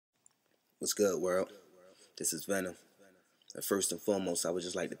What's good, world? This is Venom. And first and foremost, I would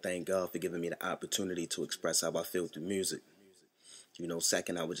just like to thank God for giving me the opportunity to express how I feel through music.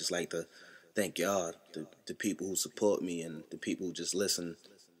 Second, I would just like to thank y'all, the people who support me and the people who just listen.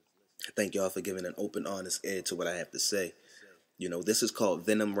 Thank y'all for giving an open, honest ear to what I have to say. This is called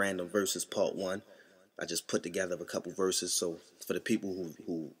Venom Random Verses Part 1. I just put together a couple verses, so for the people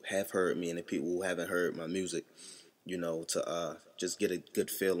who have heard me and the people who haven't heard my music, to just get a good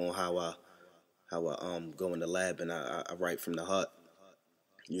feel on how I go in the lab and I write from the heart.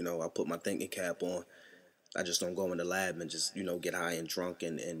 I put my thinking cap on. I just don't go in the lab and just, get high and drunk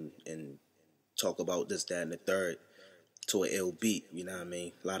and talk about this, that, and the third to an ill beat, you know what I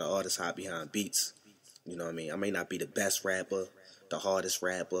mean? A lot of artists hide behind beats, you know what I mean? I may not be the best rapper, the hardest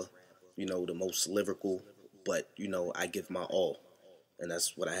rapper, the most lyrical, but, I give my all, and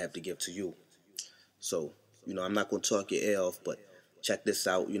that's what I have to give to you. So, I'm not going to talk your ear off, but check this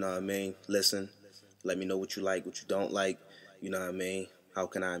out, you know what I mean? Listen, let me know what you like, what you don't like, you know what I mean? How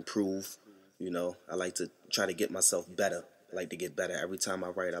can I improve? I like to try to get myself better. I like to get better. Every time I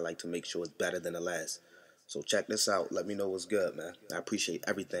write, I like to make sure it's better than the last. So check this out. Let me know what's good, man. I appreciate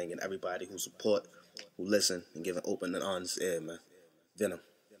everything and everybody who support, who listen, and give an open and honest ear, man. Venom.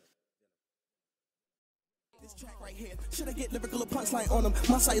 This track right here, should I get lyrical or punchline on them?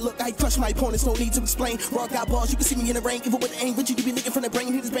 My side look, I crush my opponents, no need to explain. Raw got balls, you can see me in the rain, even with aim. But you be looking from the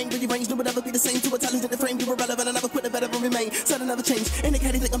brain, hit his brain, really range. No would ever be the same to a talent in the frame. You irrelevant, I never quit, the better will remain. Said I never change, in the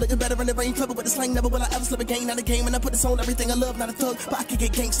caddy think I'm looking better in the brain. Clever with the slang, never will I ever slip again. Not a game, and I put this on everything I love, not a thug. But I can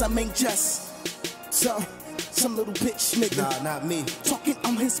get gangsta, I make just some little bitch nigga. Nah, not me. Talking,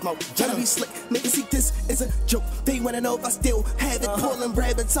 I'm his smoke. Tryna be slick, nigga, see this is a joke. They wanna know if I still have it. Pulling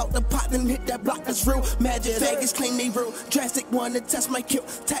rabbits out the pot and hit that block, that's real magic. Faggots claim they real. Drastic one to test my kill.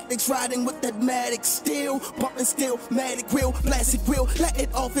 Tactics riding with that matic steel. Bumping still, matic wheel, plastic wheel. Let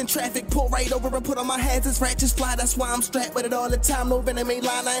it off in traffic, pull right over and put on my hands. It's ratchets fly, that's why I'm strapped with it all the time. No venom ain't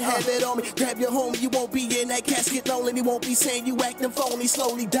line, I have it on me. Grab your homie, you won't be in that casket lonely. He won't be saying you acting phony.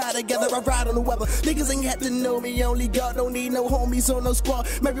 Slowly die together, I ride on the weather. Niggas ain't have to know me, only God, don't need no homies on no squad.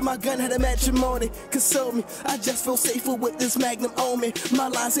 Maybe my gun had a matrimony, console me. I just feel safer with this magnum on me. My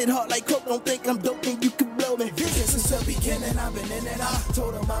lines hit hard like coke, don't think I'm dope and you can blow me. Since the beginning, I've been in and out.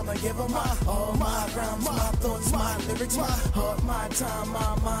 Told him I'ma give him all my rhymes, my thoughts, my lyrics, my heart, my time,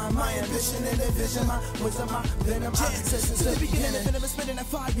 my mind, my ambition and the vision, my wisdom, my venom. Since the beginning, venom is spitting that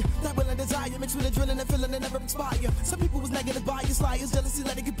fire, that will and desire, mixed with adrenaline and feeling that never expire. Some people was negative bias, liars, jealousy,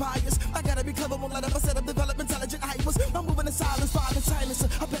 let it get biased. I gotta be clever, won't let up, I set up, develop intelligent hypers. I'm moving in silence, violent silence.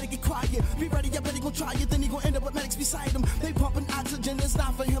 I better get quiet, be ready, I better go try it. Then he gon' end up with medics beside him. They pumping oxygen, it's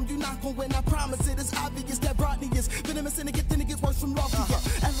not for him. You not gon' win, I promise it. It's obvious that Rodney is venomous and then it gets worse from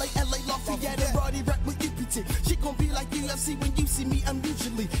Lafayette. LA, Lafayette, and Roddy rap with EPT. Shit gon' be like UFC when you see me. I'm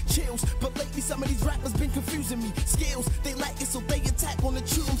usually chills, but lately some of these rappers been confusing me. Skills, they lack it, so they attack on the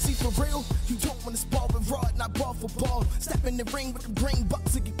true MC for real. You don't wanna spar with Rod, not ball for ball. Step in the ring with the green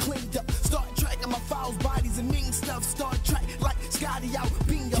bucks and get cleaned up. Start tracking my fouls, bodies, and mean stuff. Start track like Scotty out,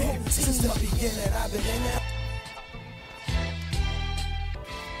 being your whole team. Since the beginning, I've been in it.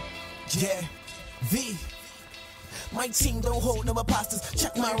 Yeah, V. My team don't hold no imposters.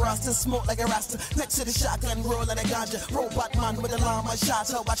 Check my roster, smoke like a rasta. Next to the shotgun, roll like a ganja. Robot man with a llama my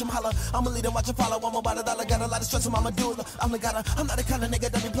shots. I'll watch him holler. I'm a leader, watch him follow. I'm about $1. Got a lot of stress on my medulla. I'm not the kind of nigga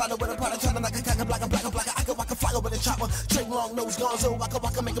that be plotting with a product. Trying to like a cocker, black. I can walk a flyer with a chopper. Straight long nose, gonzo.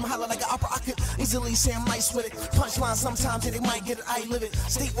 Waka make him holler like an opera. I could easily say I'm nice with it. Punchline sometimes, yeah, they might get it. I live it.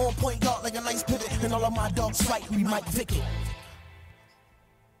 Stay on point guard like a nice pivot. And all of my dogs fight, we might Vick it.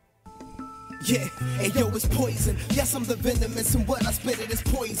 Yeah, and yo, it's poison. Yes, I'm the venomous, and what I spit it is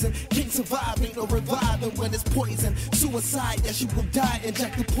poison. Can't survive, ain't no reviving when it's poison. Suicide, yes, you will die,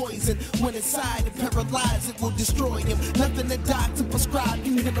 inject the poison. When inside and paralyzed, it will destroy him. Nothing the doctor prescribe,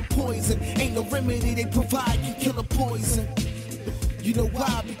 you hear the poison. Ain't no remedy they provide, can kill a poison. You know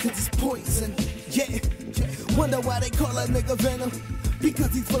why? Because it's poison. Yeah, wonder why they call a nigga Venom.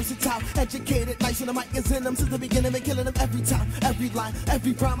 Because he's versatile, educated, nice on the mic is in him. Since the beginning, been killing him every time. Every line,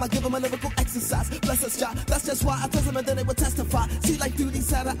 every rhyme, I give him a lyrical exercise. Bless us, child, that's just why I test him and then they will testify. See life through these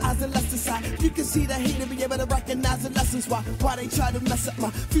side of eyes and left side. You can see the hate and be able to recognize the lessons. Why they try to mess up my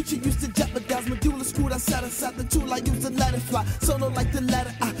future used to jeopardize. Medulla screwed, I set aside the tool I used to let it fly. Solo like the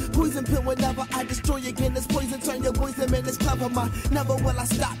letter I. Poison pill whenever I destroy again. This poison turn your poison, man, it's clever mind. Never will I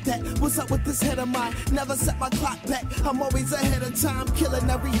stop that. What's up with this head of mine? Never set my clock back. I'm always ahead of time. Killing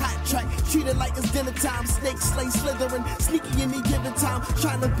every hot track, treat it like it's dinner time. Snake slay slithering, sneaky any given time.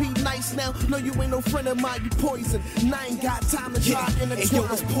 Trying to be nice now, no you ain't no friend of mine, you poison. And I ain't got time to try in the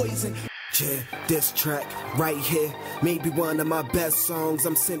it's poison. Yeah, this track right here may be one of my best songs.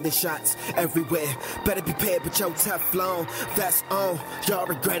 I'm sending shots everywhere. Better be prepared with your Teflon vest on. Y'all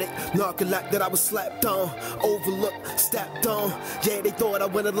regret it, narcoleptic that I was slapped on, overlooked, stepped on. Yeah, they thought I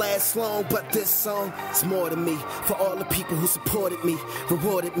wouldn't last long, but this song is more to me. For all the people who supported me,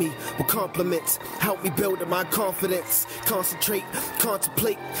 rewarded me with compliments, helped me build up my confidence. Concentrate,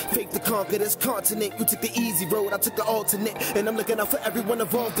 contemplate, fake to conquer this continent. You took the easy road, I took the alternate, and I'm looking out for everyone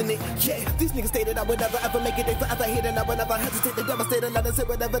involved in it. Yeah, these niggas stated I would never ever make it, they forever hate, and I would never hesitate. They devastated, let us say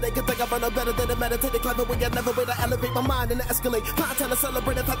whatever they can think. I find no better than a meditated, clever way. I never way to elevate my mind and to escalate. Find time to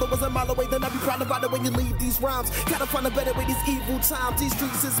celebrate. If I thought was a mile away, then I'd be proud about it when you leave these rhymes. Gotta find a better way these evil times. These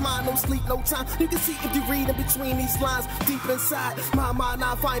streets is mine, no sleep, no time. You can see if you read in between these lines. Deep inside my mind,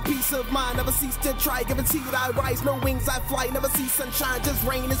 I find peace of mind. Never cease to try, guaranteed I rise. No wings, I fly. Never see sunshine, just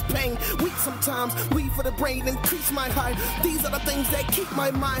rain is pain. Weak sometimes, weed for the brain, increase my high. These are the things that keep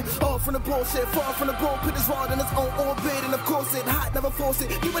my mind off from the bullshit. Far from the bullpit is raw in its own orbit. And of course it hot, never force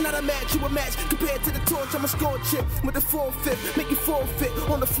it. You are not a match, you a match. Compared to the torch, I'm a score chip with the 4-5. Make you forfeit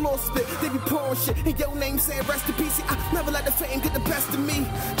on the floor spit. They be pouring shit and your name saying rest in peace. See, I never let the fame get the best of me.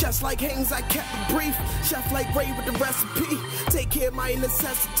 Just like Haynes, I kept it brief. Chef like Ray with the recipe. Take care of my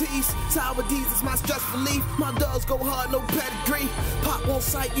necessities. Sour D's is my stress relief. My dogs go hard, no pedigree. Pop on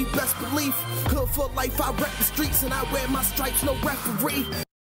sight, you best believe. Hood for life, I rep the streets and I wear my stripes, no referee.